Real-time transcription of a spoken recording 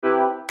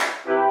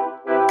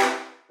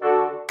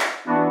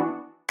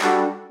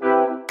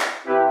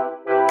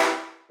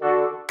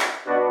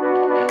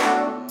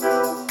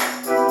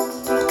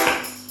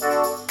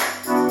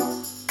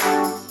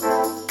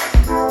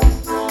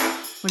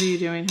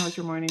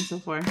so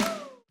far?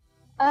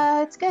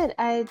 It's good.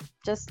 I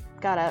just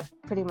got up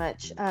pretty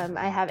much.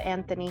 I have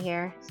Anthony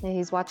here, so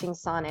he's watching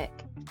Sonic,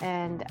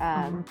 and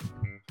yeah,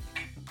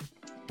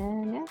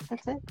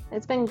 that's it.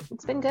 It's been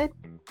good.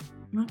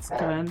 That's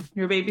good.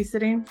 You're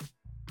babysitting,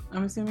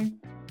 I'm assuming?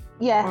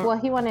 Yeah, well,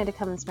 he wanted to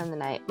come and spend the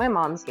night. My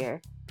mom's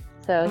here,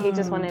 so he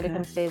just wanted to okay.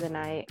 come stay the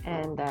night,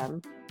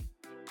 and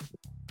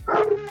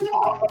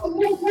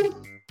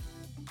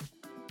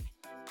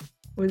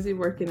Where's he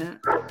working at?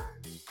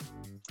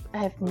 I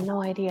have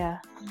no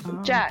idea.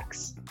 Oh.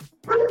 Jax.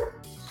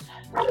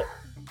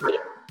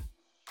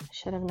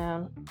 Should have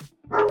known.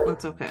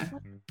 That's okay.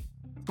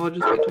 We'll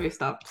just wait till he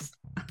stops.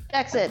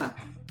 Jackson.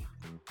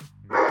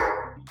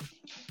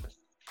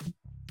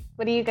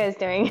 What are you guys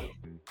doing?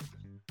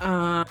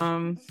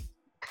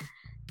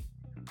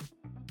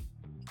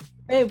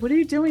 Hey, what are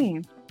you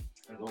doing?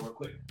 I'll go real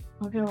quick.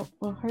 Okay,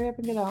 well, hurry up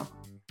and get out.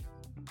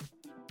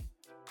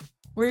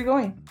 Where are you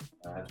going?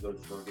 I have to go to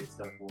the store and get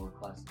stuff for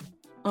class.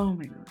 Oh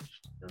my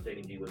gosh. I'm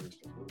taking D with me.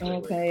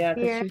 Okay, yeah.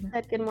 Sierra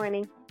said good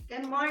morning.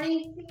 Good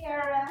morning,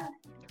 Sierra.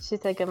 She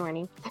said good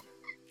morning.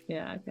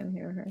 Yeah, I can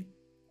hear her.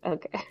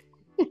 Okay.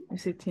 I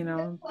see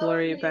Tina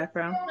blurry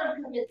background.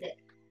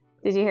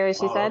 Did you hear what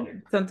she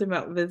said? Something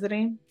about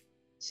visiting.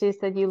 She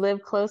said you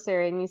live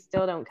closer and you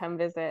still don't come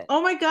visit.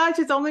 Oh my gosh,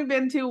 it's only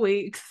been 2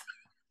 weeks.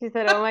 She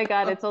said, oh my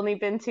God, it's only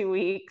been 2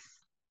 weeks.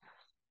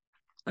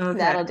 Okay.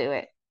 That'll do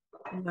it.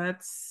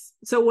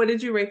 So what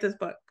did you rate this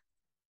book?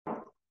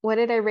 What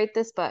did I rate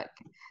this book?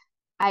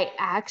 I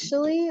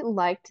actually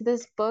liked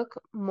this book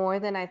more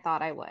than I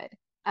thought I would.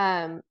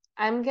 I'm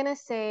gonna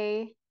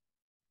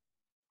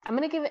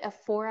give it a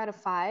 4 out of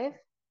 5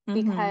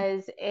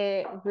 because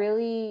it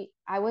really,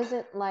 I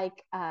wasn't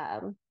like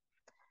over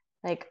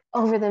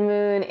the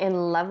moon in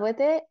love with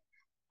it,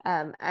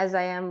 as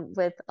I am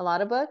with a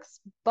lot of books,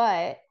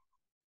 but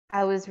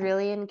I was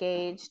really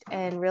engaged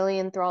and really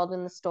enthralled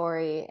in the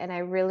story, and I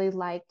really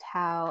liked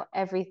how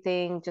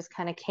everything just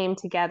kind of came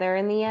together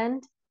in the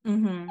end.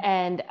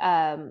 And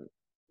I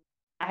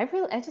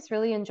just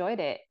really enjoyed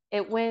it.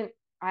 It was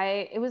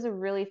a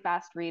really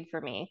fast read for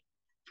me.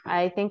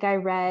 I think I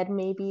read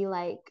maybe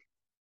like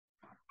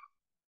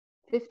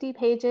 50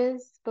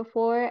 pages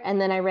before,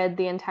 and then I read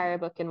the entire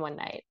book in one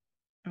night.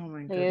 Oh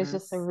my goodness. It was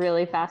just a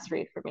really fast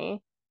read for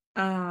me.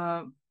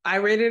 I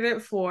rated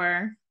it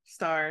 4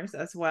 stars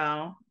as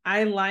well.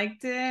 I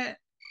liked it.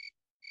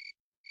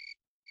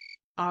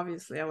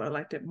 Obviously, I would have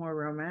liked it more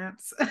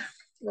romance.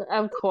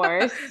 Of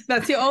course.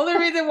 That's the only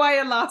reason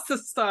why it lost a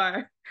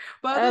star.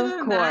 But other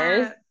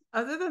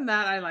than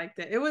that, I liked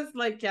it. It was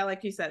like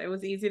you said, it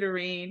was easy to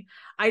read.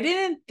 I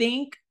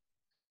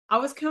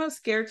was kind of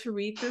scared to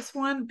read this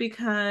one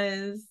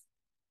because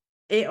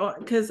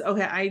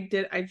I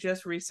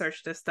just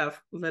researched this stuff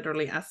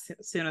literally as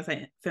soon as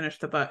I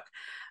finished the book.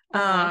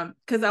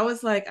 Because I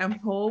was like, I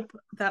hope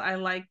that I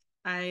like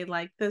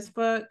this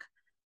book,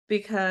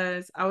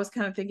 because I was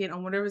kind of thinking, I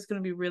wonder if it's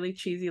going to be really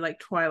cheesy like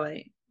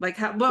Twilight.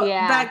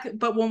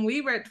 But when we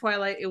read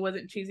Twilight, it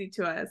wasn't cheesy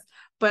to us.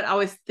 But I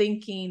was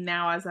thinking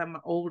now as I'm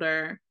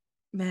older,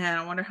 man,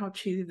 I wonder how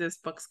cheesy this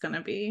book's going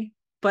to be.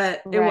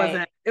 But it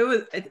wasn't.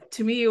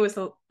 To me, it was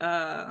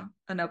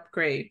an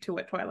upgrade to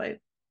what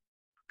Twilight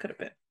could have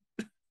been.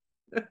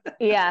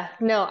 Yeah,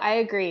 no, I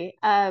agree.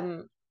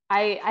 I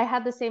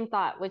had the same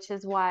thought, which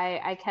is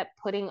why I kept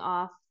putting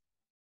off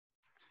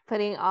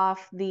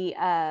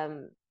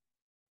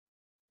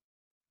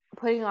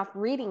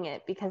reading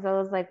it, because I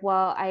was like,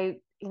 well,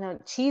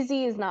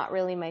 cheesy is not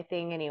really my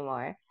thing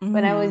anymore.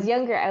 When I was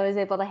younger, I was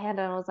able to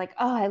handle it, and I was like,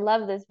 oh, I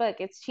love this book.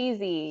 It's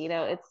cheesy.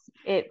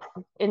 It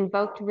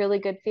invoked really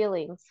good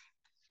feelings.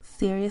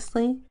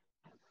 Seriously?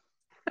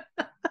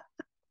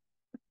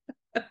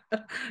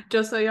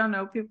 Just so y'all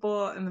know,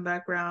 people in the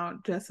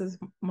background, Jess's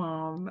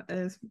mom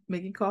is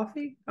making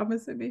coffee, I'm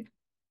assuming.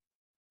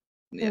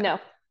 Yeah.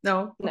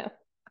 No.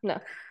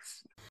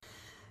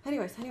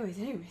 Anyways.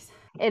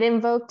 It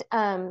invoked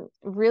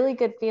really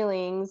good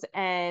feelings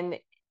and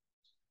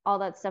all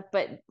that stuff.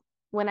 But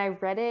when I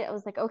read it, I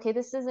was like, okay,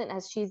 this isn't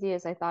as cheesy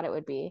as I thought it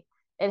would be.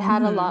 It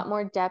had a lot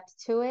more depth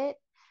to it.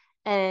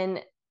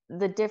 And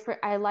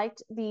I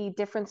liked the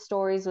different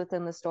stories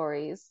within the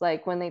stories.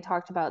 Like when they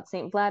talked about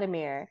Saint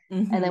Vladimir,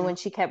 and then when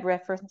she kept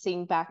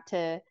referencing back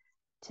to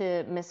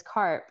Miss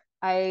Carp,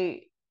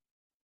 I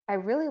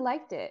really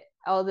liked it.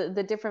 All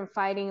the different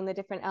fighting and the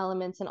different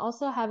elements, and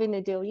also having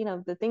to deal,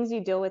 the things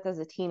you deal with as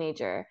a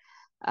teenager.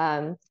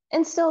 And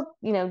still,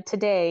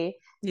 today,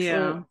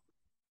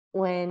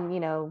 when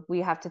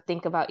we have to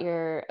think about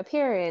your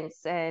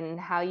appearance and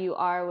how you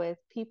are with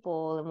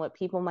people and what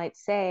people might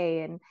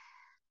say and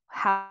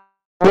how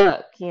you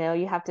look,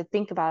 you have to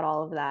think about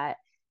all of that.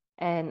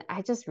 And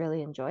I just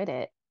really enjoyed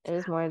it. It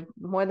was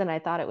more than I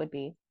thought it would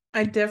be.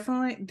 I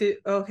definitely did.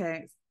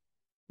 Okay.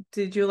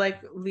 Did you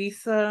like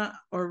Lisa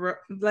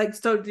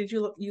did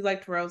you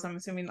liked Rose, I'm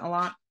assuming, a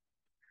lot?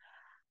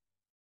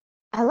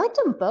 I liked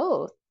them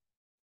both.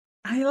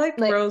 I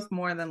liked Rose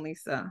more than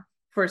Lisa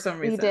for some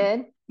reason. You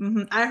did?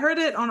 I heard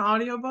it on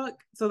audiobook,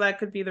 so that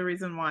could be the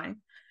reason why.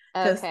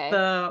 Because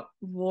the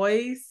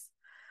voice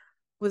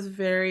was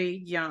very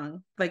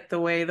young, like the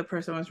way the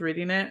person was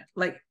reading it.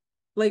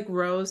 Like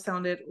Rose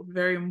sounded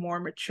very more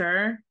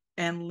mature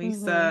and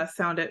Lisa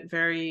sounded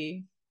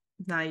very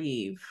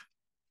naive.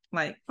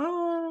 Like,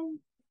 oh,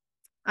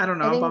 I don't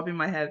know, I I'm think bobbing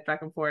my head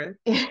back and forth.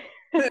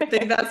 I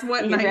think that's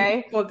what you're naive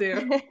right. people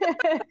do.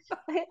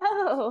 Like,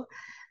 oh,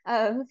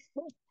 um,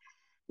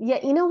 yeah,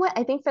 you know what?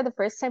 I think for the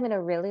first time in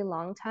a really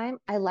long time,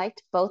 I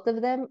liked both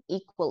of them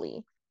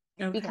equally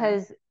Okay.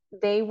 because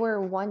they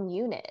were one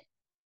unit.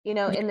 You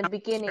know, in the Sure.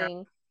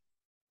 beginning,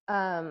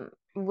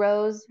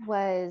 Rose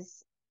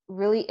was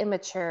really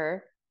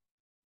immature,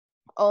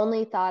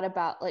 only thought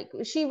about like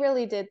she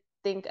really did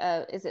think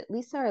of, is it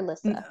Lisa or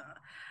Lissa?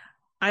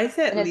 I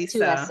said It has two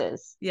Lisa.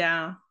 S's.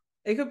 Yeah.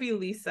 It could be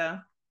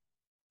Lisa.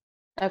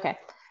 Okay.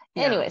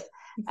 Yeah. Anyways,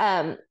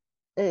 um,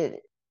 uh,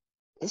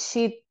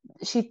 she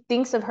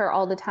thinks of her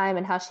all the time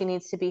and how she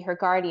needs to be her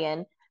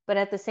guardian, but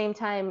at the same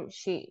time,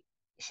 she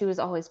was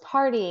always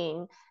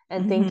partying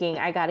and Mhm. thinking,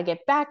 I got to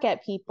get back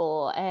at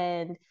people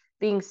and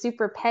being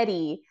super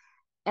petty.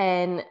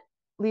 And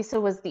Lisa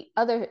was the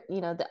other,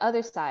 you know, the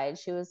other side.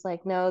 She was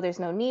like, no, there's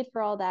no need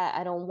for all that.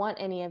 I don't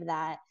want any of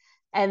that.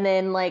 And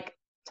then like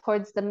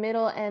towards the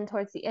middle and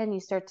towards the end, you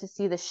start to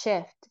see the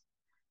shift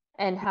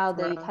and how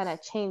they kind Gross.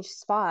 of change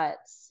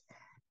spots,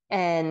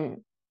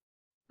 and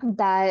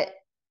that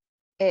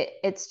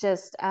it's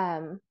just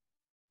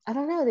I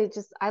don't know, they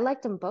just I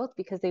liked them both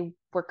because they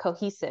were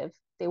cohesive.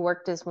 They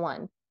worked as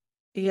one.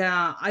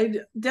 Yeah,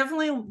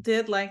 definitely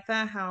did like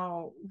that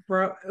how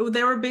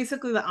they were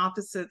basically the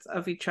opposites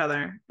of each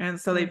other, and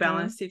so they Mm-hmm.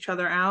 balanced each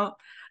other out.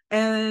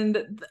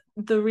 And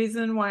the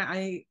reason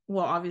why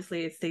well,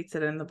 obviously it states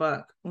it in the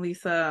book,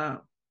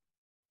 Lisa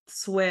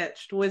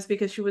switched was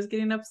because she was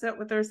getting upset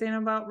with her saying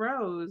about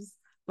Rose,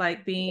 like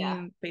Yeah.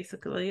 being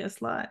basically a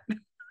slut.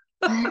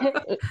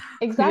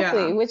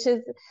 Exactly,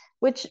 Yeah.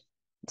 which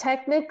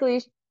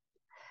technically,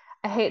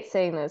 I hate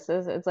saying this,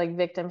 it's like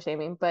victim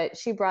shaming, but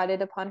she brought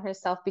it upon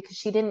herself because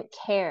she didn't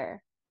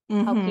care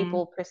how Hmm.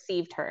 people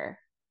perceived her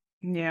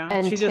Yeah.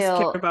 She just cared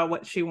until about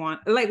what she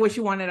like what she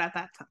wanted at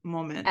that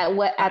moment. at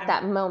Time.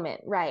 that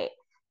moment, right?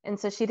 And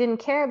so she didn't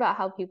care about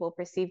how people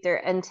perceived her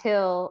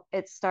until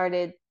it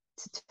started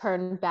to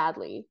turn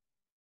badly.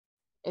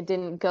 It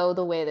didn't go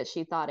the way that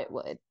she thought it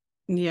would.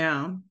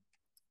 Yeah.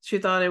 She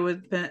thought it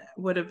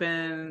would have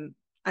been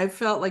I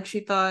felt like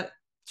she thought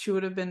she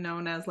would have been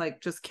known as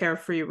like just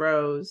carefree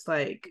Rose,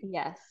 like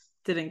Yes.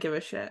 didn't give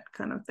a shit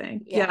kind of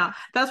thing. Yeah. Yeah.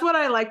 That's what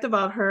I liked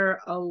about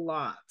her a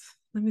lot.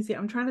 Let me see.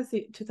 I'm trying to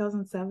see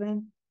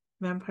 2007.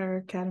 Vampire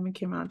Academy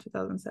came out in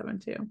 2007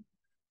 too.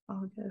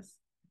 August.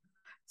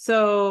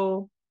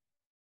 So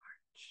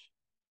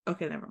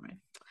okay, never mind.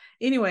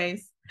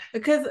 Anyways,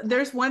 because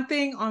there's one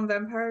thing on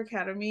Vampire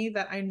Academy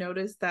that I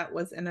noticed that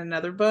was in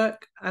another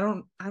book. I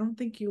don't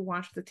think you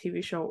watched the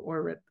TV show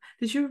or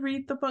did you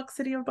read the book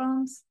City of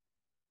Bones?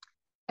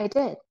 I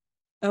did.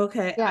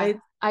 Okay, Yeah.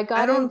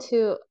 I don't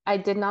I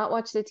did not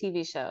watch the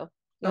TV show.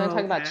 You want to oh,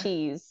 talk about okay.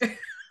 cheese?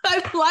 I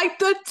like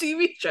the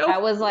TV show.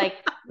 That was like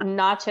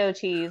nacho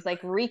cheese, like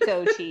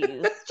Rico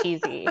cheese,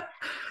 cheesy.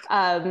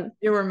 Um,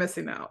 You were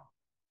missing out.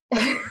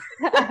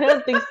 I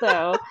don't think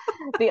so.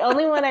 The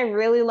only one I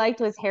really liked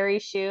was Harry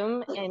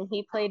Shum, and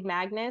he played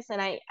Magnus,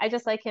 and I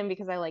just like him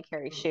because I like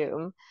Harry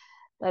Shum.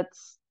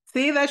 That's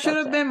See, that should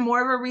that's have it. been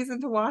more of a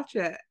reason to watch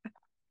it.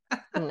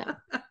 No,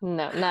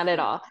 no, not at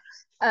all.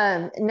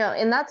 No,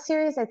 in that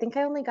series, I think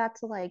I only got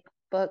to like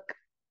book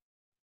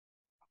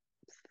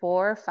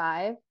 4 or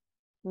 5,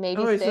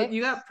 maybe Oh, so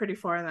you 6. got pretty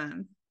far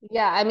then.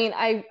 Yeah, I mean,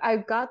 I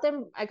got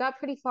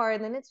pretty far,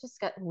 and then it's just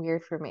got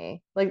weird for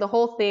me. Like the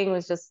whole thing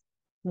was just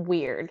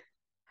weird.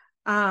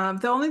 The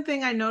only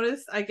thing I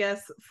noticed, I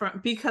guess, from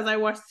because I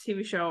watched the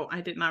TV show,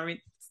 I did not read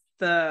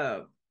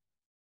the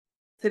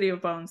City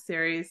of Bones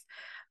series,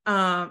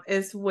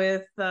 is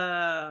with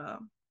the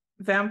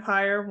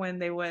vampire when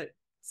they would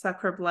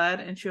suck her blood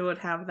and she would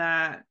have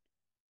that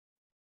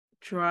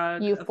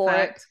drug Euphoric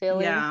effect.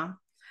 feeling. Yeah.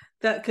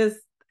 That because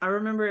I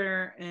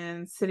remember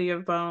in City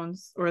of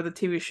Bones or the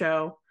TV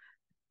show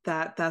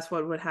that's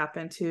what would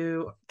happen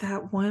to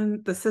that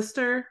one, the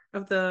sister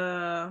of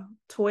the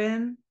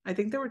twin. I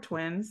think they were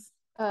twins.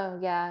 Oh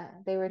yeah,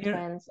 they were You know,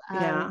 twins.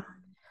 yeah.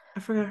 I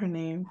forgot her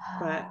name,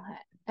 but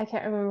I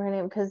can't remember her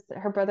name because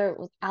her brother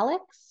was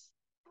Alex.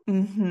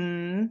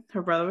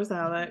 her brother was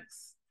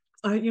Alex.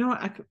 You know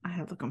what? I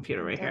have the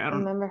computer I right here. don't I don't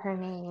remember her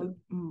name.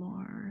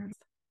 more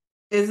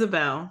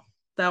Isabel.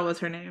 That was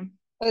her name.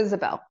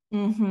 Isabel.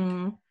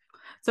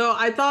 So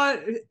I thought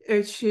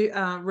she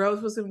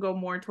Rose was gonna go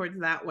more towards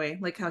that way,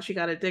 like how she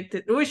got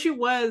addicted. Well, she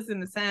was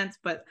in a sense,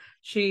 but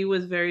she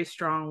was very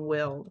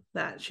strong-willed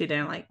that she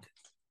didn't like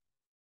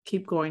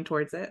keep going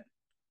towards it.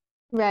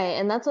 Right,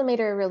 and that's what made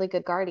her a really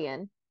good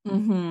guardian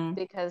Mm-hmm.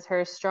 because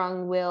her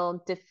strong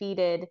will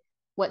defeated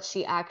what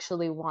she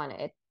actually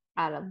wanted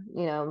out of,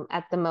 you know,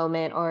 at the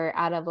moment or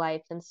out of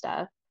life and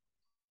stuff.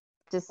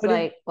 Just What did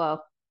like,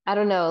 well, I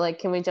don't know, like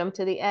can we jump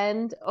to the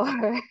end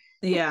or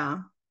yeah.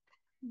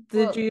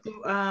 Did well,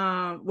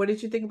 you what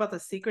did you think about the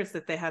secrets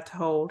that they had to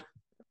hold?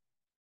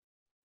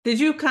 Did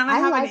you kind of I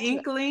have an liked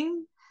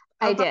inkling?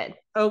 I did.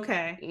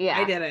 Okay. Yeah.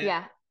 I didn't.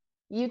 Yeah.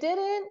 You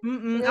didn't?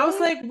 Really? I was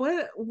like,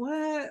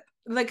 what?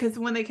 Like, because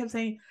when they kept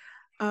saying,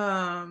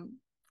 I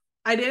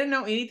didn't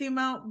know anything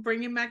about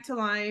bringing back to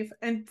life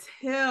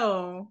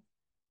until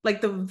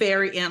like the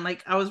very end.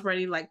 Like, I was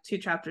ready like 2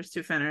 chapters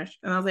to finish,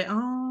 and I was like,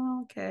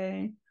 oh,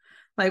 okay.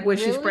 Like when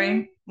she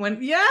sprang,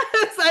 yes,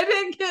 I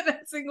didn't get a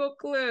single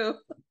clue.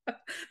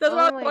 That's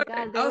why I was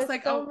God, I was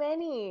like, so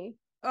many.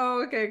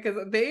 Oh, okay,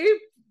 because they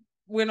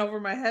went over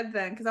my head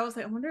then. Because I was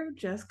like, I wonder if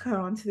Jess caught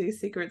on to these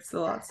secrets a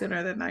lot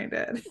sooner than I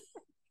did.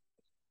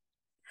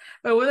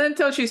 But it wasn't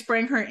until she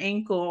sprained her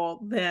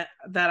ankle that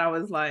I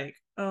was like,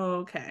 oh,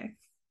 okay.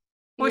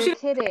 Well, You're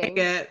she kidding. didn't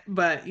it,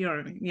 but you know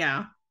what I mean?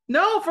 Yeah.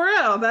 No, for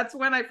real. That's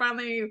when I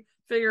finally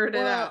figured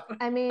it out.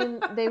 I mean,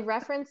 they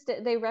referenced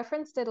it. They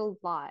referenced it a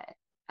lot.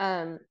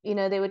 You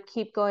know, they would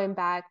keep going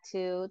back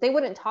to. They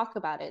wouldn't talk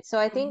about it. So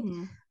I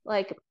think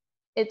like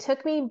it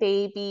took me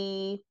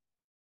maybe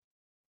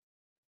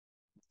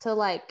to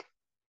like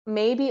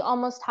maybe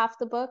almost half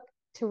the book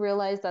to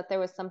realize that there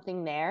was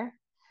something there.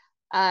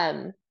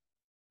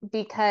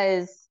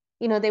 Because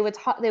you know they would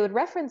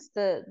reference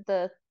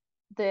the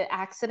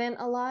accident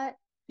a lot.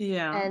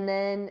 Yeah. And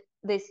then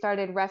they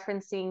started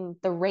referencing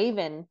the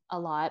Raven a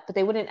lot, but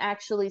they wouldn't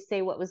actually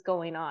say what was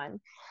going on.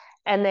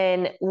 And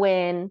then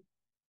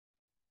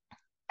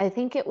I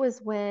think it was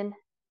when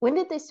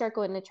did they start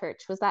going to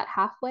church? Was that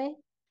halfway?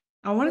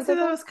 I want to say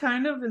that was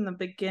kind of in the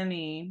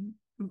beginning.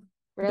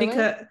 Really?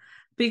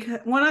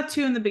 Because well, not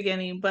 2 in the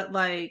beginning, but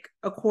like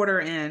a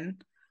quarter in,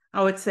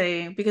 I would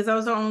say, because that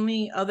was the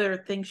only other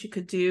thing she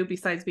could do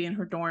besides being in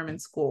her dorm in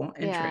school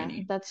and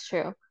training. That's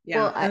true.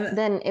 Yeah. Well,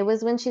 then it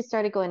was when she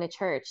started going to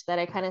church that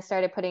I kind of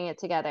started putting it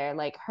together.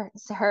 Like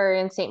her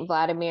and Saint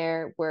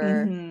Vladimir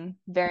were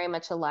very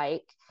much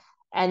alike.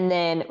 And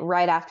then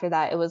right after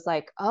that, it was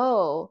like,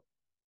 oh,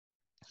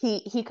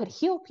 he could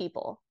heal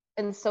people,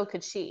 and so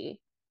could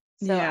she.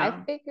 So I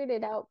figured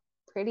it out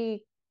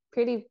pretty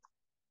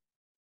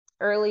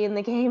early in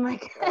the game, I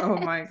guess. Oh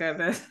my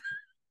goodness.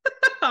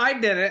 I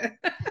did it.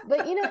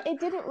 But you know, it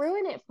didn't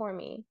ruin it for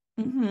me.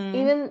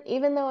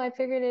 Even though I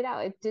figured it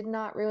out, it did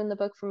not ruin the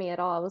book for me at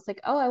all. I was like,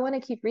 oh, I want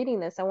to keep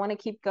reading this. I want to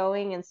keep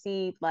going and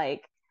see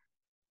like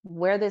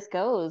where this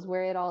goes,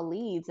 where it all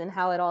leads, and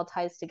how it all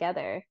ties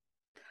together.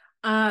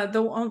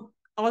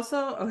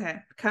 Also, okay,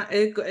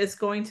 it's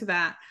going to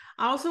that.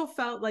 I also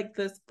felt like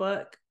this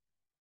book,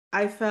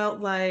 I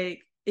felt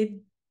like it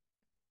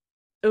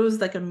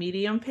was like a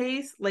medium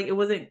pace. Like it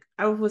wasn't,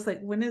 I was like,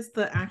 when is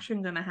the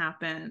action gonna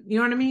happen? You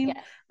know what I mean?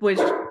 Yes. Which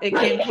it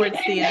came towards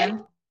the end.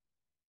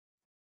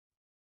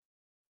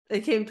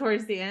 It came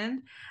towards the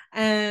end.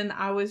 And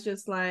I was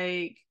just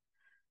like,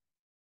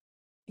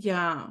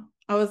 yeah.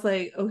 I was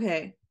like,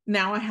 okay,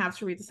 now I have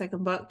to read the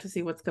second book to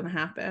see what's gonna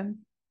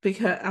happen.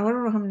 Because I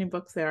don't know how many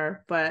books there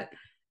are, but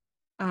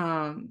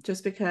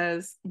just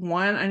because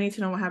one, I need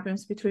to know what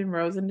happens between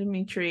Rose and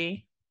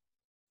Dimitri.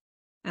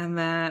 And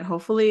then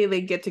hopefully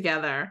they get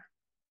together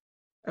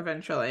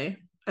eventually.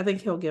 I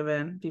think he'll give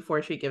in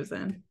before she gives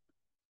in.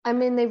 I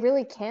mean, they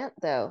really can't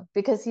though,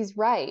 because he's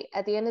right.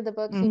 At the end of the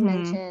book, he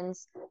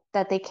mentions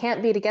that they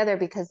can't be together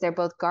because they're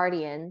both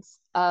guardians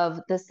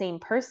of the same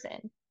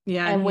person.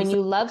 Yeah. And when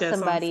you love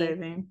somebody,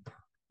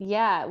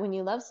 when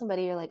you love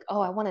somebody, you're like,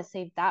 oh, I want to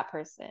save that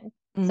person.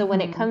 So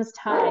when it comes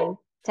time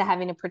to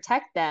having to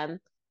protect them,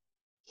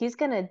 he's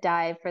going to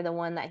die for the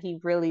one that he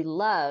really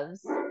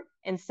loves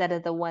instead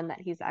of the one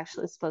that he's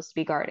actually supposed to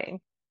be guarding.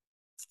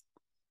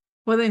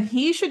 Well, then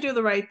he should do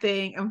the right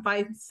thing and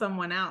find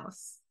someone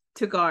else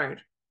to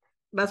guard.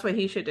 That's what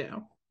he should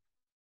do.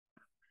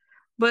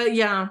 But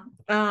yeah,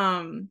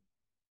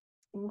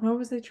 what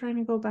was I trying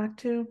to go back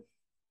to?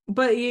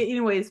 But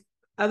anyways,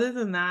 other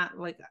than that,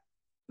 like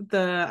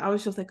I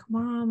was just like, come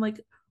on, like,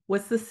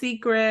 what's the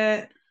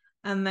secret?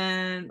 And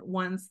then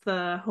once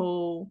the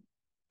whole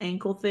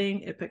ankle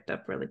thing, it picked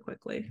up really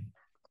quickly.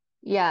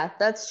 Yeah,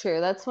 that's true.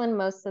 That's when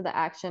most of the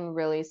action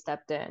really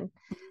stepped in.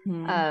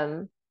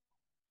 Can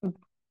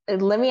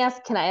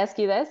I ask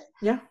you this?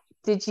 Yeah.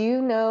 Did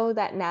you know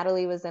that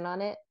Natalie was in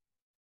on it?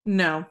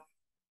 No.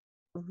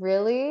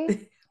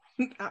 Really?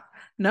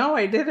 No,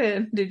 I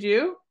didn't. Did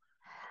you?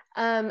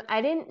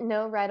 I didn't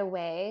know right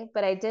away,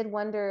 but I did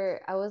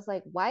wonder. I was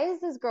like, why is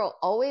this girl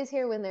always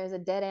here when there's a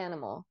dead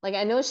animal? Like,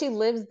 I know she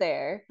lives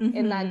there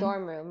in that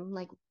dorm room.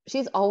 Like,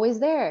 she's always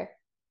there.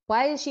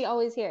 Why is she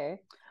always here?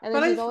 And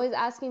then she's always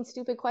asking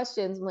stupid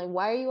questions. I'm like,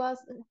 why are you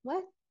asking?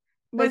 What?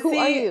 Like, who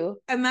are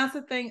you? And that's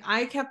the thing.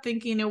 I kept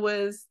thinking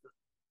was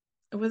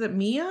it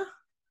Mia?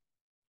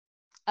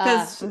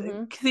 Because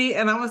see,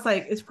 and I was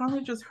like, it's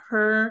probably just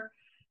her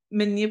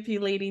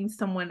manipulating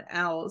someone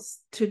else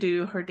to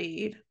do her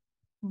deed.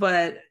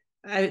 But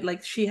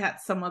she had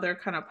some other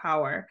kind of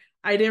power.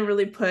 I didn't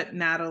really put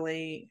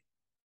Natalie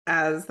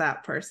as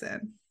that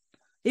person.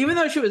 Even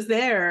though she was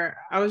there,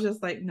 I was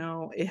just like,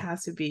 no, it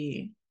has to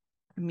be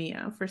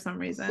Mia for some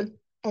reason.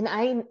 And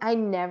I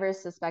never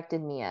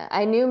suspected Mia.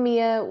 I knew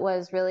Mia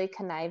was really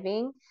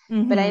conniving,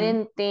 but I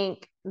didn't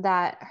think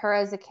that her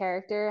as a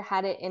character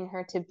had it in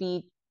her to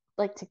be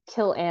like to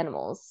kill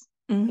animals,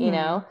 you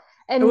know?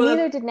 And Well,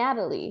 neither did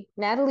Natalie.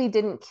 Natalie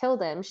didn't kill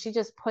them. She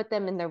just put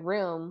them in the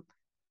room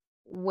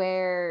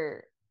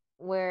where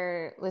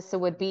Lissa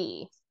would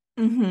be.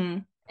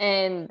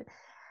 And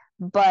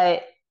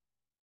but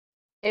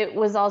it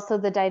was also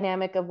the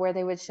dynamic of where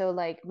they would show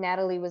like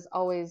Natalie was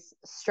always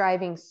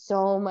striving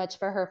so much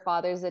for her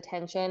father's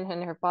attention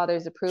and her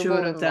father's approval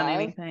and love.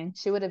 Anything.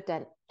 She would have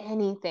done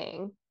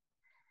anything.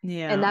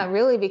 Yeah. And that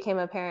really became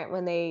apparent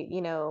when they,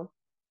 you know,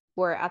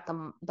 were at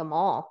the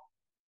mall.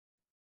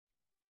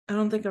 I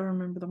don't think I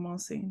remember the mall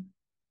scene.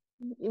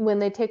 When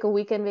they take a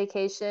weekend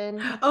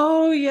vacation.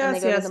 Oh, yes,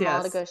 and they go to the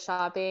mall to go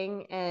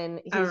shopping,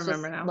 and he's just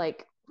now.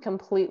 Like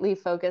completely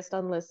focused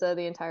on Lissa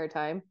the entire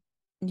time.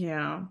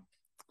 Yeah.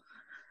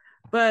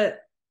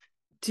 But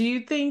do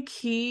you think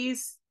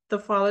the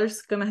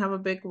father's gonna have a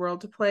big role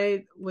to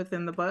play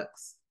within the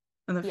books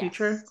in the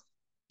future?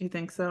 You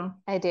think so?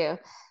 I do.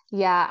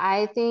 Yeah,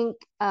 I think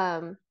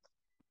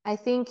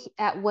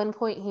at one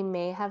point he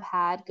may have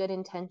had good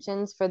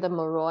intentions for the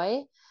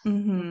Moroi,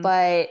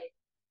 but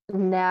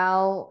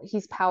now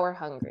he's power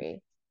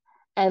hungry.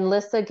 And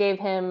Lissa gave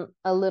him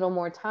a little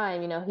more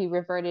time. You know, he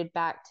reverted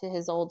back to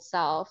his old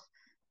self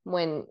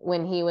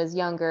when he was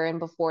younger and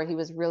before he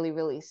was really,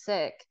 really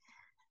sick.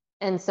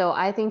 And so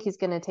I think he's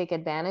going to take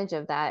advantage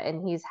of that.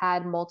 And he's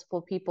had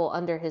multiple people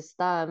under his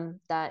thumb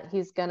that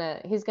he's gonna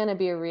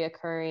be a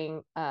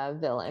reoccurring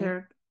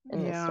villain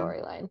in this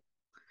storyline.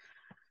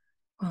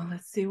 Well,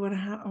 let's see I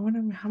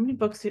wonder how many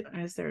books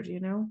is there? Do you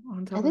know?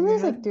 I think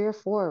there's like 3 or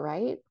 4,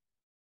 right?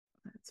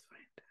 Let's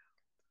find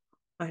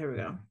out. Oh, here we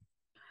go.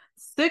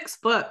 6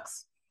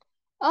 books.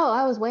 Oh,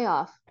 I was way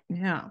off.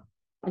 Yeah.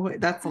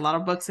 Wait, that's a lot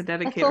of books to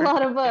dedicate. That's a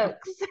lot of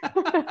books.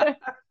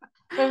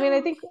 I mean,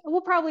 I think we'll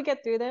probably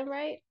get through them,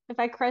 right? If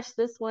I crush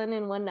this one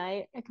in one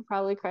night, I could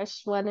probably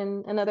crush one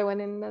and another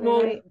one in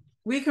another night.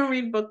 We can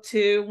read book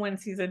 2 when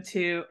season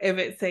 2, if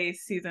it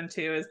says season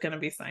 2 is going to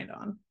be signed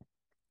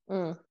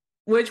on.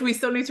 Which we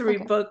still need to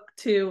read book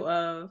 2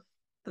 of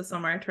the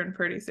Summer I Turned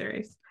Pretty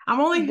series. I'm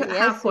only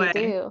halfway.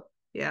 We do.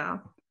 Yeah.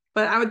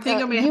 But I would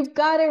think you've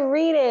got to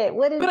read it.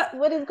 What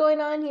is going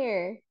on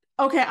here?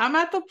 Okay, I'm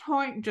at the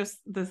point,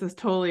 this is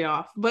totally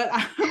off, but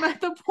I'm at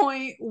the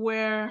point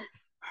where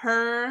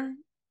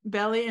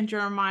Belly and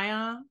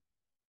Jeremiah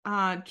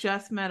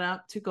just met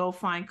up to go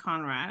find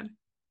Conrad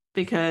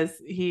because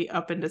he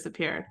up and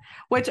disappeared,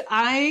 which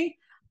I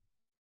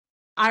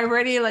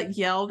already like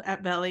yelled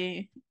at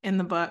Belly in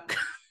the book.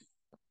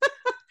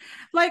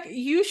 Like,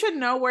 you should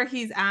know where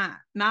he's at,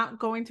 not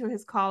going to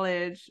his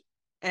college.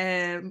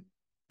 And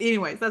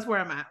anyways, that's where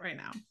I'm at right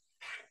now.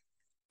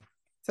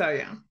 So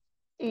yeah.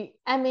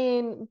 I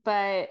mean,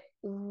 but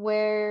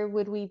where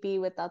would we be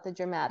without the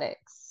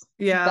dramatics?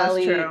 Yeah,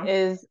 Belly that's true.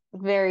 Is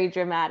very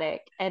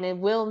dramatic, and it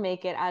will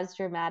make it as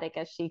dramatic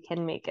as she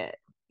can make it.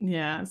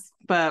 Yes,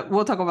 but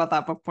we'll talk about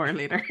that before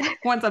later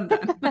once I'm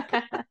done.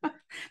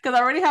 Because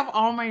I already have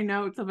all my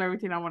notes of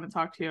everything I want to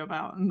talk to you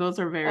about, and those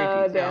are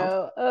very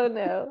detailed. Oh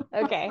no.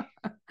 Okay.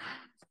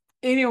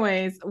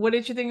 Anyways, what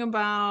did you think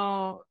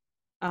about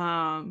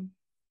I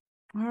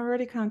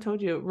already kind of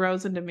told you,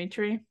 Rose and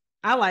Dimitri?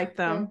 I like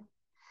them. Yeah.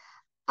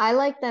 I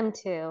like them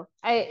too.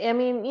 I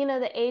mean, you know,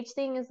 the age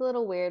thing is a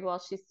little weird while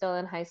she's still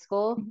in high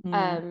school.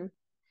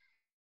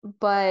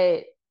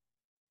 But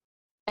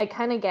I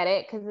kind of get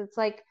it, because it's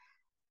like,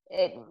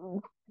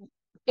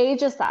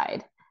 age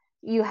aside,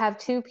 you have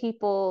 2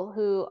 people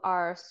who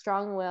are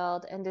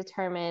strong-willed and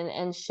determined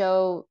and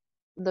show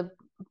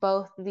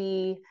both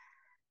the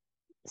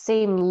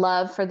same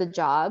love for the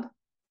job,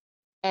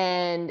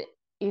 and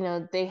you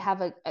know, they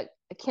have a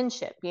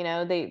kinship. You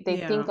know, they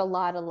think a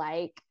lot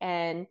alike,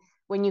 and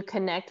when you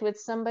connect with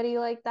somebody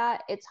like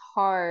that, it's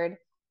hard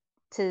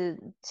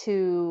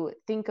to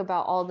think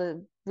about all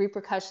the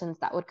repercussions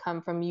that would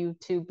come from you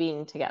 2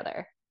 being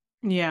together.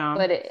 Yeah.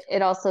 But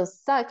it also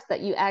sucks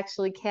that you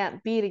actually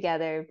can't be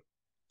together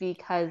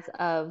because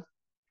of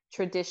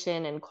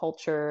tradition and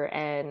culture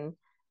and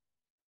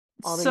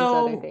all these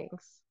other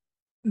things.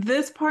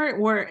 This part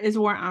where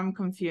I'm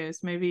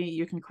confused. Maybe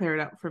you can clear it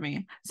up for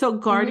me. So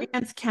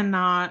Guardians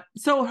cannot.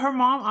 So her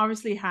mom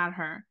obviously had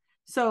her.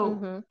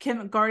 So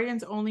can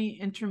Guardians only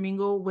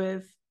intermingle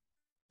with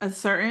a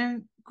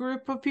certain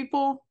group of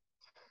people?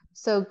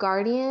 So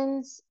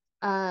Guardians,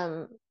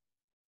 that's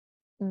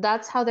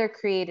how they're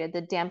created.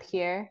 The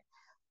Dhampir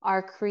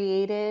are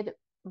created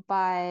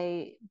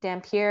by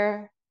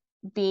Dhampir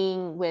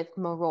being with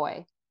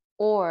Moroi,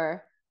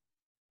 or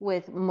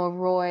with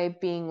Moroi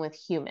being with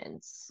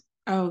humans.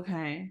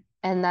 Okay.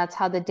 And that's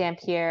how the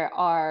Dhampir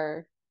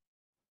are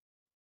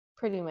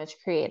pretty much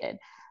created.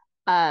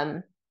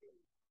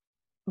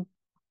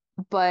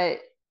 But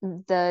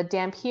the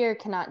Dhampir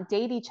cannot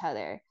date each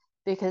other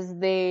because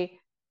they,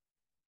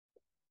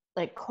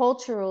 like,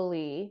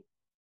 culturally,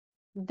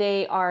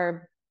 they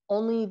are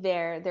only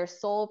their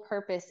sole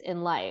purpose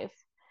in life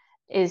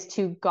is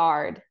to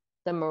guard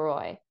the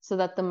Moroi so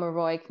that the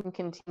Moroi can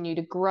continue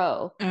to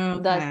grow.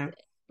 Okay. Thus,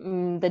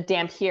 the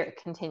Dhampir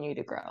continue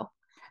to grow.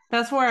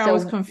 That's where I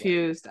was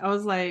confused. I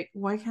was like,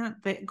 why can't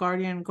they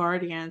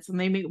guardians and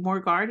they make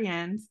more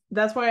guardians?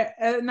 That's why,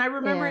 and I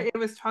remember it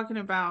was talking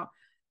about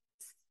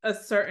a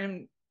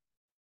certain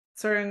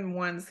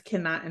ones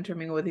cannot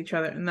intermingle with each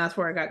other, and that's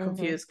where I got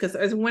confused. Because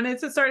as when it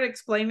started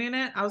explaining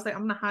it, I was like,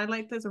 I'm gonna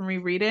highlight this and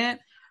reread it.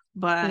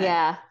 But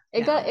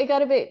it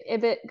got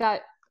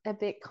a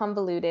bit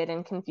convoluted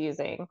and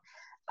confusing.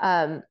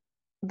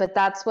 But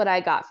that's what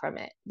I got from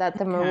it. That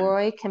the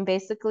Moroi can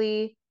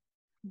basically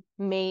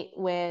mate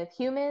with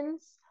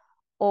humans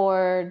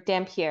or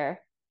Dhampir,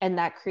 and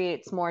that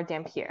creates more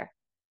Dhampir.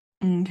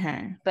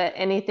 Okay. But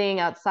anything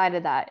outside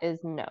of that is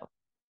no.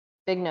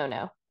 Big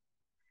no.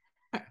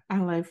 I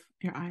love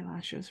your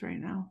eyelashes right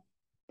now.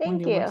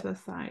 Thank you. When you went to the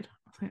side,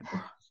 I was like,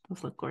 oh,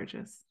 those look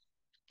gorgeous.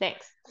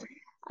 Thanks.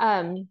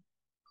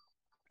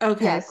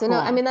 Okay. Yeah, so cool. no,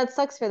 I mean that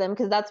sucks for them,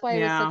 because that's why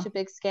it was such a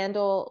big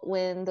scandal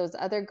when those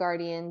other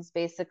guardians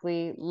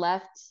basically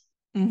left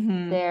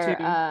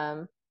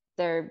the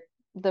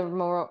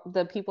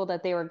people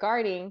that they were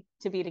guarding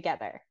to be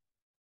together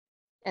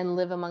and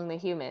live among the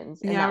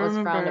humans, and that was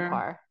frowned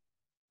upon.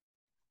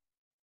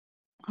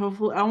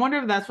 Hopefully, I wonder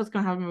if that's what's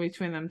going to happen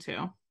between them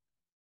two.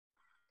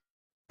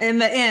 In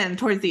the end,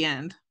 towards the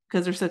end,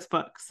 because there's 6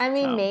 books. I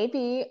mean,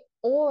 maybe,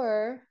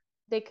 or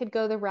they could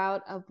go the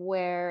route of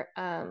where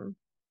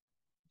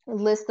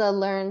Lissa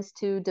learns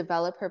to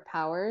develop her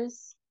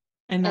powers,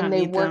 and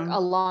they work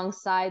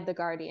alongside the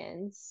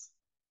Guardians,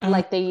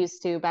 like they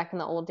used to back in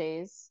the old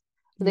days.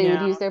 So they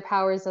would use their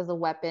powers as a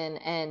weapon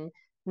and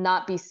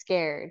not be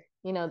scared.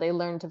 You know, they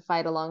learn to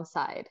fight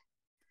alongside.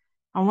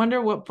 I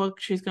wonder what book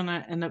she's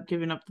gonna end up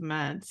giving up the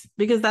meds,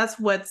 because that's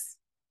what's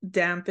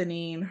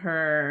dampening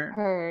her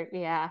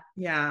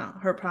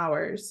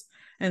powers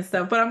and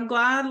stuff. But I'm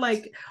glad.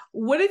 Like,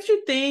 what did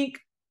you think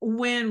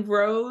when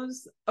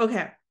Rose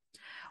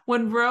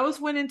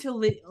went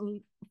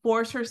into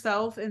force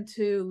herself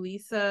into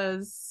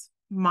Lisa's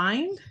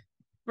mind,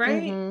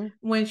 right?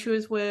 When she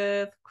was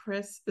with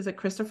is it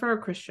Christopher or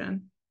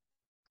Christian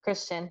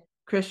in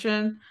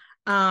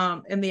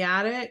the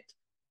attic?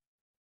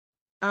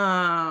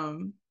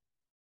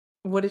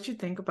 What did you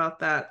think about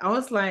that? I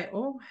was like,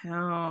 oh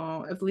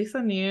hell, if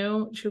Lisa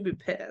knew, she would be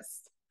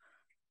pissed.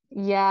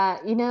 Yeah,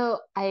 you know,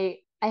 I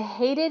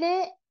hated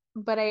it,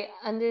 but I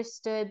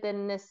understood the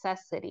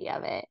necessity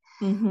of it.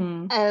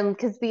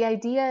 Because the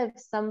idea of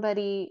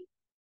somebody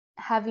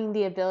having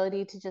the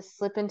ability to just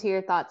slip into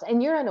your thoughts,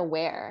 and you're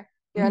unaware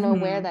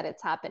that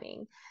it's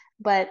happening,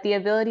 but the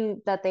ability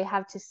that they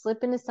have to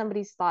slip into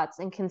somebody's thoughts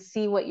and can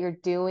see what you're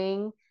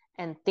doing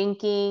and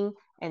thinking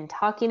and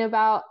talking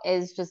about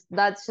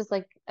that's just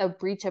like a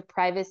breach of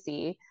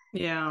privacy.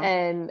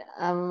 And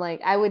I'm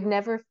like, I would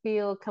never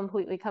feel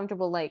completely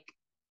comfortable like,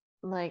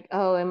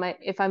 oh,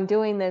 if I'm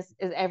doing this,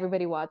 is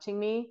everybody watching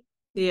me?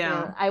 You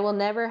know, I will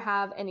never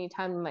have any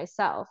time to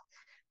myself.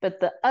 But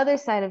the other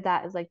side of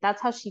that is like,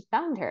 that's how she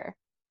found her.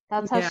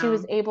 That's how she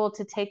was able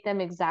to take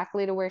them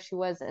exactly to where she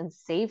was and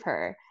save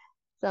her.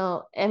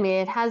 So, I mean,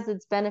 it has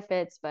its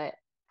benefits, but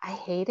I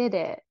hated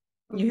it.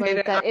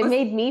 It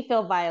made me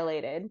feel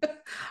violated.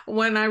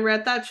 When I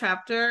read that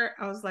chapter,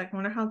 I was like, I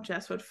wonder how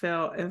Jess would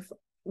feel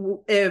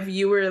if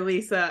you were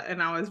Lisa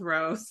and I was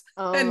Rose.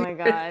 Oh my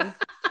God.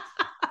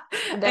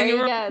 There you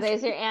go.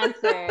 There's your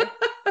answer.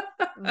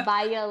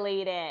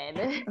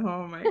 Violated.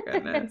 Oh my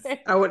goodness.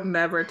 I would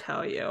never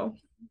tell you.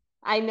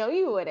 I know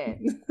you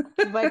wouldn't.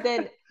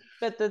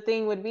 But the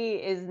thing would be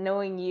is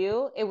knowing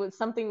you,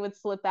 something would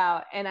slip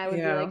out and I would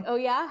be like, oh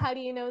yeah, how do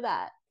you know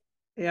that?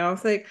 Yeah, I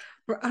was like,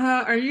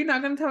 are you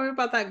not going to tell me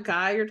about that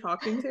guy you're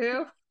talking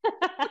to?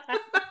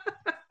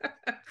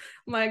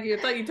 Like, you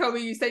thought you told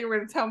me, you said you were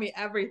going to tell me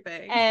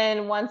everything.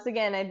 And once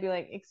again, I'd be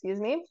like, excuse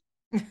me?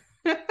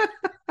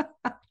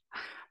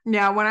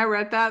 Yeah, when I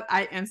read that,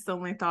 I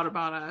instantly thought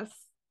about us.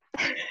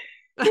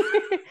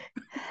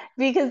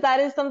 Because that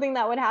is something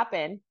that would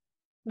happen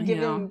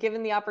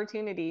given the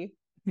opportunity.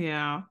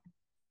 Yeah.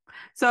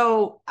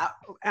 So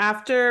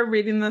after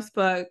reading this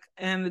book,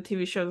 and the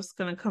TV show is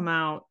going to come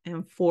out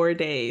in 4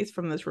 days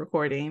from this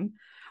recording,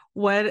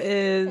 what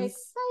is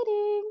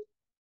exciting?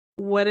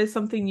 What is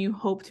something you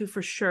hope to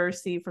for sure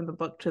see from the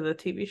book to the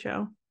TV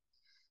show?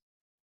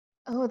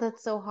 Oh,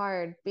 that's so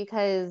hard,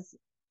 because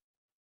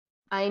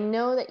I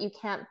know that you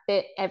can't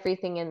fit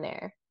everything in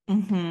there.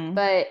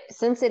 But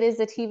since it is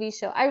a TV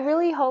show, I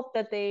really hope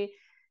that they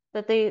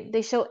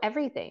show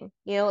everything.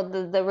 You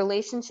know, the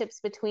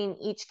relationships between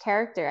each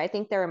character. I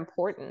think they're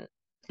important.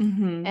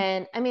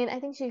 And I mean, I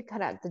think she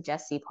cut out the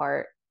Jesse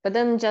part, but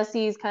then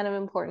Jesse's kind of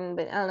important.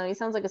 But I don't know, he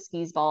sounds like a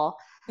skis ball.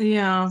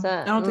 Yeah, so,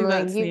 I don't think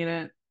that's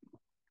needed.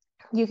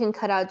 You can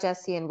cut out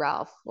Jesse and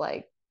Ralph,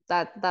 like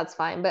that's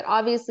fine. But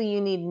obviously,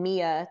 you need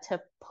Mia to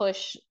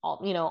push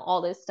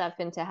all this stuff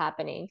into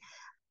happening.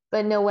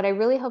 But no, what I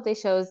really hope they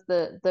show is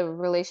the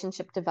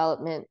relationship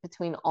development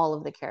between all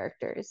of the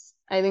characters.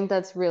 I think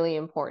that's really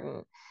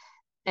important.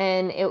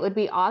 And it would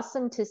be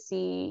awesome to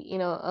see, you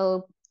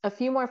know, a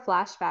few more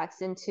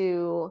flashbacks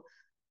into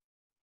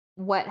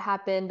what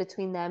happened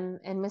between them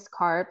and Miss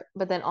Carp,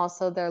 but then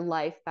also their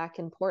life back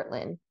in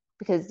Portland.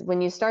 Because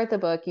when you start the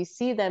book, you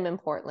see them in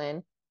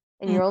Portland,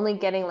 and you're only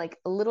getting like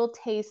a little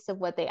taste of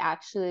what they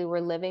actually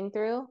were living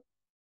through.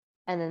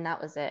 And then that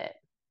was it.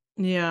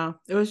 Yeah,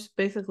 it was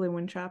basically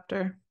one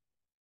chapter.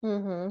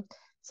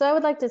 So I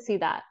would like to see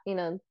that,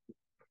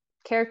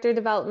 character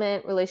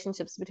development,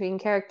 relationships between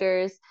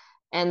characters,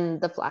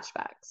 and the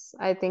flashbacks.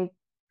 I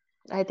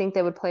think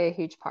they would play a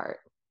huge part.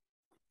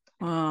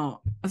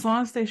 Well, as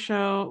long as they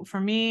show, for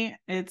me,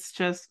 it's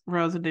just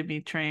Rosa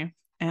Dimitri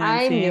and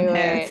I seeing knew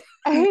his it.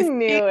 I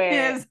knew seeing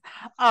it. his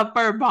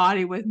upper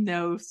body with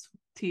no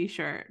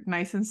t-shirt,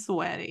 nice and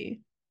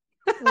sweaty.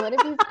 What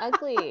if he's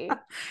ugly?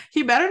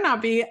 He better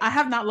not be. I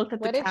have not looked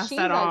at the What if cast she's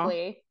at all.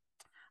 ugly?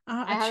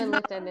 I She's haven't not.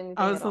 looked at I anything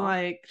was at all.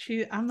 like,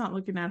 I'm not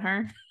looking at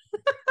her.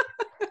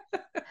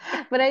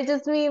 But I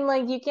just mean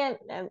like you can't.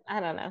 I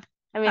don't know.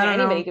 I mean I don't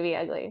anybody know. could be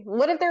ugly.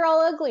 What if they're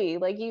all ugly?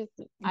 Like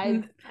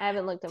I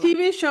haven't looked them up.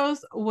 TV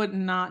shows would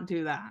not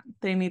do that.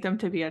 They need them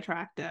to be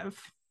attractive.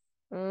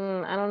 I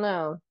don't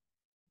know.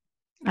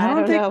 I I don't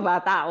don't think. know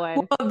about that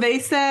one. Well, they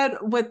said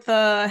with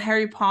the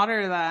Harry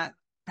Potter that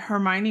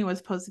Hermione was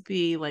supposed to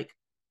be like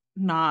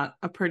not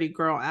a pretty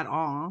girl at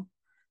all.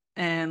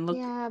 And look,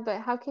 Yeah,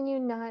 but how can you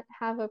not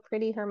have a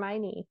pretty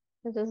Hermione?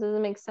 It just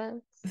doesn't make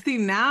sense. see,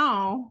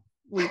 now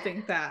we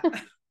think that.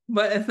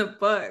 But in the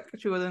book,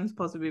 she wasn't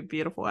supposed to be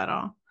beautiful at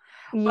all.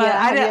 But Yeah,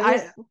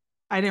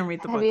 I didn't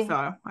read the have book, you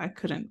so I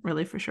couldn't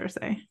really for sure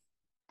say.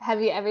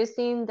 have you ever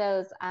seen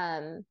those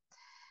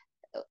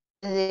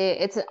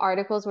it's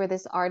articles where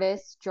this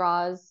artist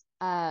draws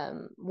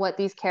what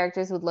these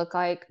characters would look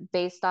like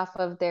based off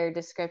of their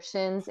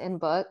descriptions in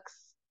books?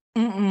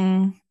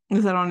 Mm-mm.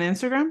 Is that on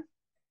Instagram?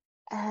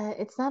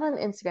 It's not on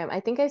Instagram. I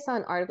think I saw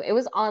an article. It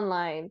was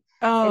online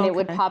Oh, and it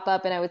would okay. pop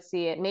up and I would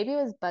see it. Maybe it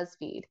was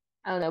BuzzFeed.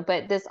 I don't know,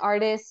 but this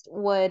artist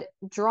would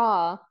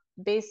draw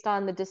based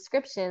on the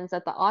descriptions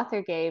that the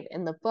author gave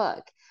in the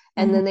book.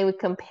 And Mhm. then they would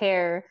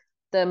compare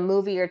the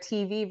movie or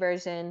TV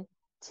version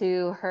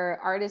to her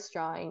artist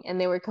drawing, and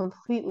they were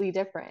completely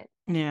different.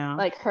 Yeah.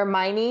 Like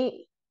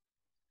Hermione,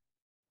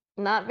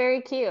 not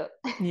very cute.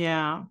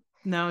 Yeah.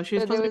 No, she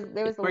was But there supposed was to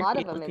there be was a lot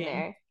quirky of them in looking.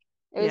 there.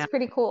 It was Yeah.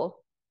 pretty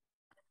cool.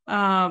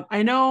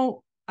 I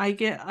know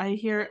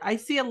I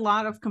see a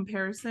lot of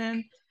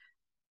comparison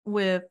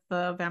with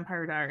the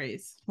Vampire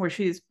Diaries, where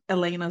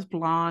Elena's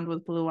blonde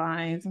with blue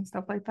eyes and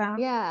stuff like that.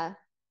 Yeah,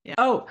 Yeah.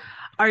 Oh,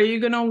 are you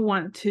gonna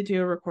want to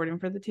do a recording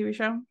for the TV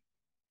show?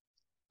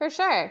 for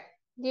sure.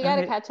 You got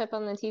to Okay. catch up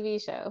on the TV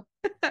show.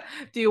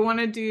 Do you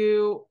want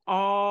to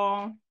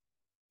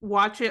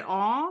watch it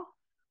all?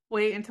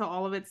 Wait until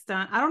all of it's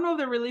done. I don't know if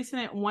they're releasing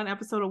it one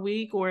episode a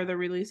week or they're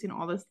releasing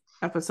all the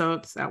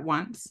episodes at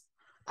once.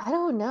 I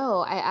don't know.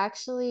 I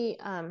actually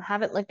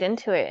haven't looked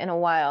into it in a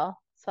while,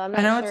 so I'm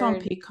I not know it's on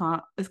sure.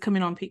 Peacock. It's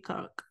coming on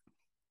Peacock.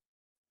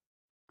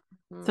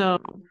 So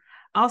Hmm,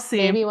 I'll see.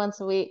 maybe once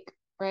a week,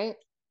 right?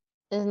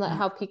 Isn't that Uh,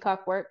 how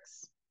Peacock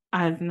works?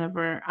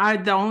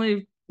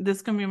 this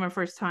is gonna be my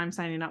first time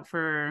signing up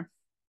for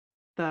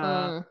the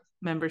Mm,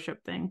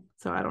 membership thing.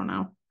 So I don't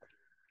know.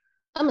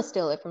 I'm gonna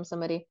steal it from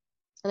somebody.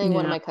 I think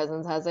one of Yeah. my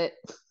cousins has it.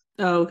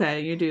 Oh,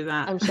 okay, you do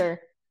that. I'm sure.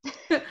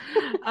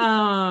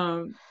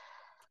 um,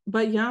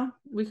 but yeah,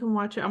 we can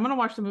watch it. I'm gonna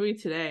watch the movie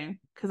today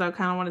because I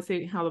kind of want to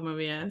see how the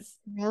movie is.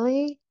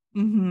 Really?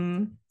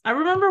 I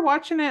remember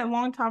watching it a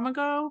long time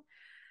ago,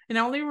 and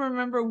I only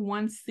remember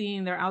one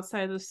scene. They're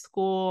outside the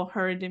school,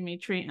 her and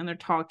Dimitri, and they're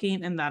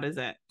talking, and that is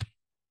it.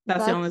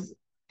 That's the only.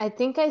 I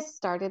think I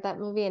started that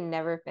movie and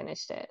never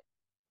finished it.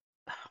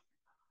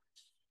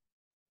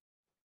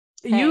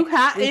 You Hey,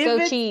 have Rico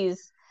if it's.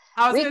 cheese.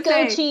 I was gonna Rico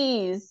say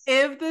cheese.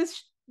 if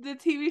the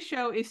TV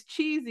show is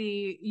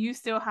cheesy, you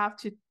still have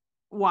to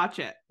watch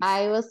it.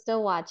 I will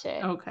still watch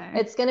it. Okay.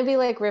 It's gonna be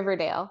like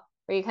Riverdale,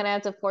 where you kind of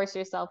have to force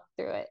yourself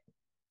through it.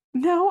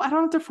 No, I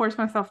don't have to force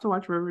myself to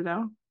watch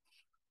Riverdale.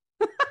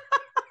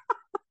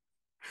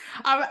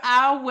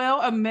 I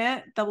will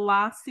admit the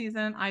last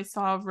season I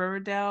saw of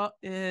Riverdale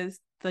is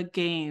the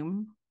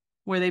game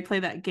where they play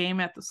that game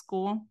at the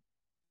school.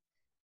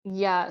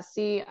 Yeah,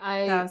 see,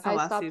 That was the I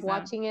last stopped season.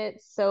 watching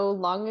it so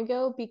long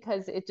ago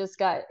because it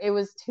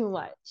was too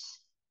much.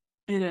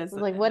 It is.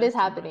 Like, It what is too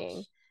much.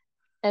 happening?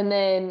 And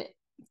then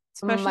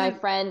Especially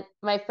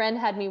my friend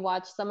had me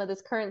watch some of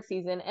this current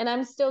season, and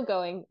I'm still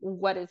going,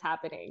 what is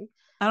happening?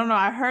 I don't know.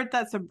 I heard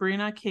that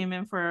Sabrina came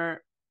in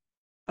for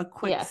a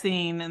quick Yeah,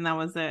 scene and that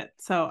was it.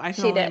 So I can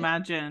she only did.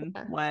 imagine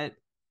Yeah. what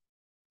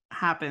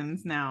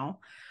happens now.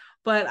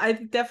 But I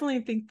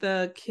definitely think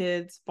the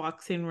kids'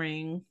 boxing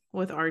ring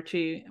with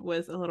Archie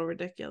was a little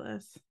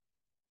ridiculous.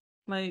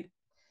 Like,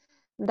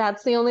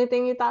 That's the only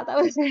thing you thought that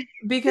was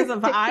because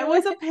if I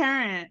was ridiculous? a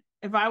parent,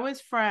 if I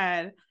was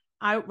Fred,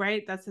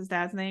 right, that's his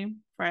dad's name,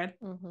 Fred.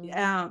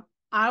 Mhm.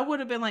 I would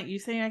have been like, you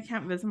saying I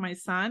can't visit my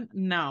son?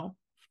 No.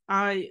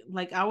 I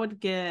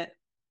would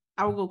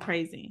go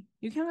crazy.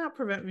 You cannot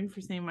prevent me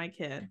from seeing my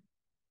kid.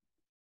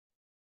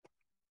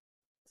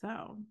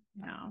 So,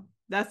 no.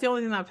 That's the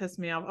only thing that pissed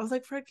me off. I was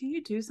like, Fred, can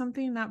you do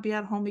something? Not be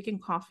at home making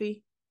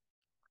coffee?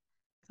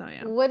 So,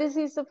 yeah. What is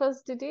he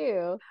supposed to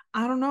do?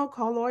 I don't know.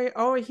 Call lawyer.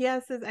 Oh, he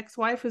has his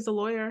ex-wife who's a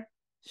lawyer.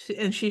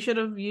 And she should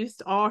have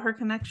used all her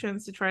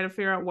connections to try to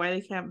figure out why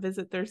they can't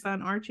visit their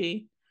son,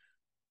 Archie.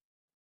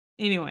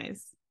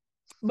 Anyways.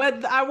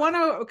 But I want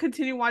to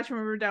continue watching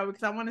Riverdale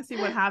because I want to see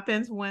what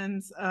happens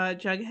when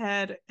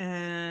Jughead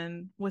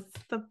and what's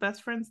the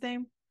best friend's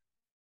name?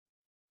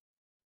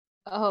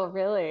 Oh,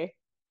 really?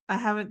 I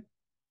haven't.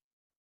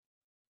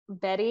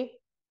 Betty?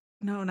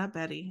 No, not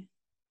Betty.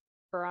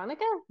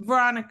 Veronica?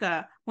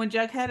 Veronica. When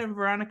Jughead and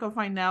Veronica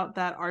find out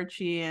that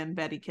Archie and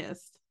Betty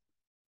kissed.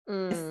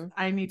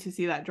 I need to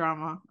see that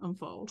drama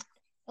unfold.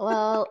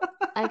 Well,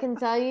 I can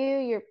tell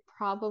you're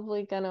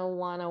probably gonna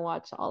want to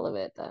watch all of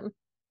it then.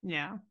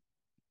 Yeah,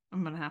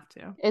 I'm gonna have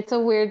to. It's a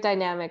weird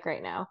dynamic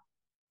right now.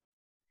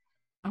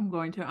 I'm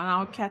going to, and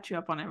I'll catch you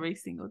up on every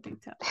single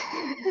detail.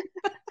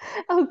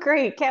 Oh,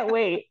 great. Can't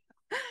wait.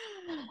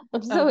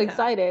 I'm so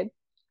excited.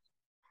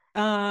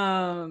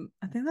 I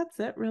think that's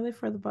it really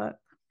for the book.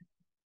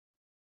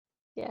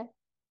 Yeah.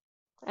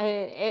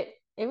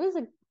 It was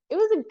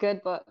a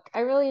good book.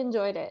 I really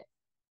enjoyed it.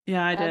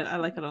 Yeah, I did. I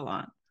like it a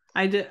lot.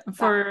 I did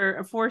for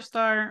a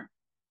 4-star.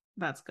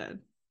 That's good.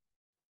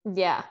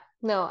 Yeah.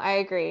 No, I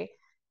agree.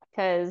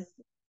 Because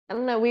I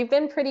don't know, we've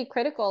been pretty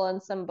critical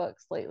on some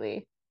books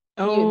lately.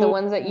 The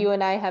ones that you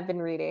and I have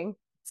been reading.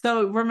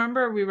 So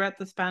remember we read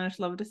the Spanish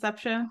Love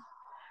Deception?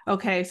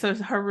 Okay, so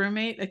her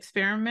roommate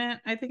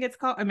experiment, I think it's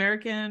called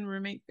American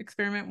Roommate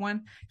Experiment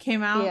 1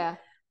 came out. Yeah.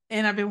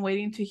 And I've been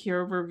waiting to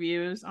hear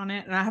reviews on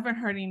it, and I haven't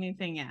heard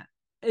anything yet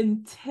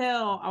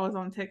until I was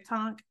on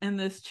TikTok, and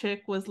this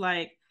chick was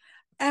like,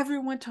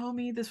 everyone told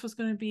me this was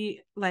going to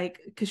be like,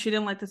 because she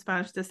didn't like the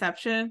Spanish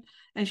Deception,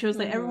 and she was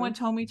like, everyone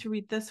told me to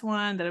read this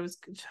one, that it was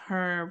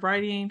her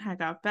writing had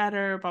got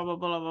better, blah blah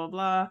blah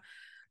blah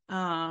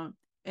blah.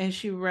 And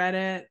she read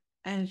it,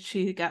 and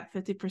she got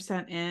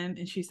 50% in,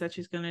 and she said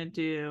she's going to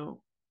do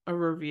a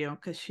review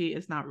because she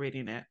is not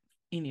reading it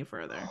any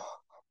further.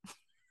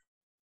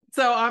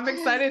 So I'm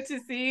excited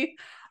to see.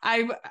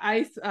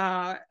 I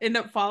end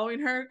up following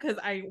her because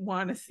I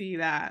want to see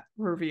that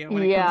review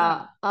when it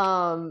comes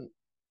out.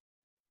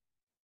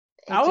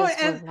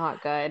 It was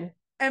not good.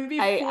 And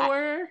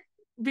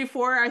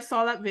before I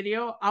saw that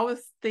video, I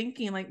was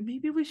thinking like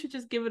maybe we should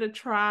just give it a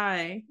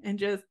try and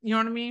just, you know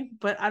what I mean?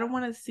 But I don't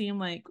want to seem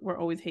like we're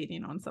always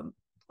hating on some.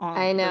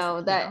 I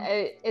know that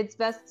it's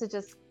best to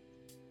just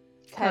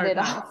cut it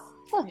off.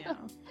 Yeah.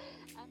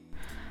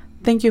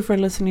 Thank you for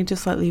listening to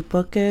Slightly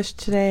Bookish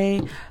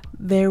today.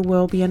 There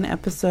will be an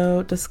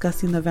episode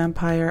discussing the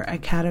Vampire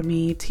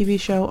Academy TV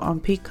show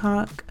on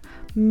Peacock.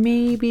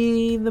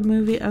 Maybe the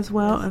movie as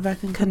well, if I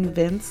can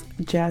convince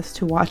Jess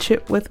to watch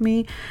it with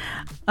me.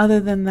 Other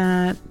than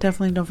that,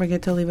 definitely don't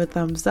forget to leave a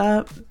thumbs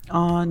up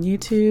on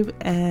YouTube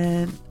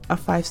and a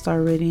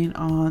 5-star rating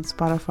on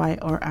Spotify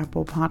or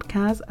Apple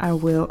Podcasts. I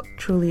will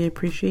truly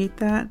appreciate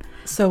that.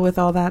 So with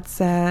all that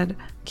said,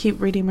 keep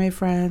reading, my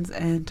friends,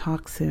 and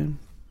talk soon.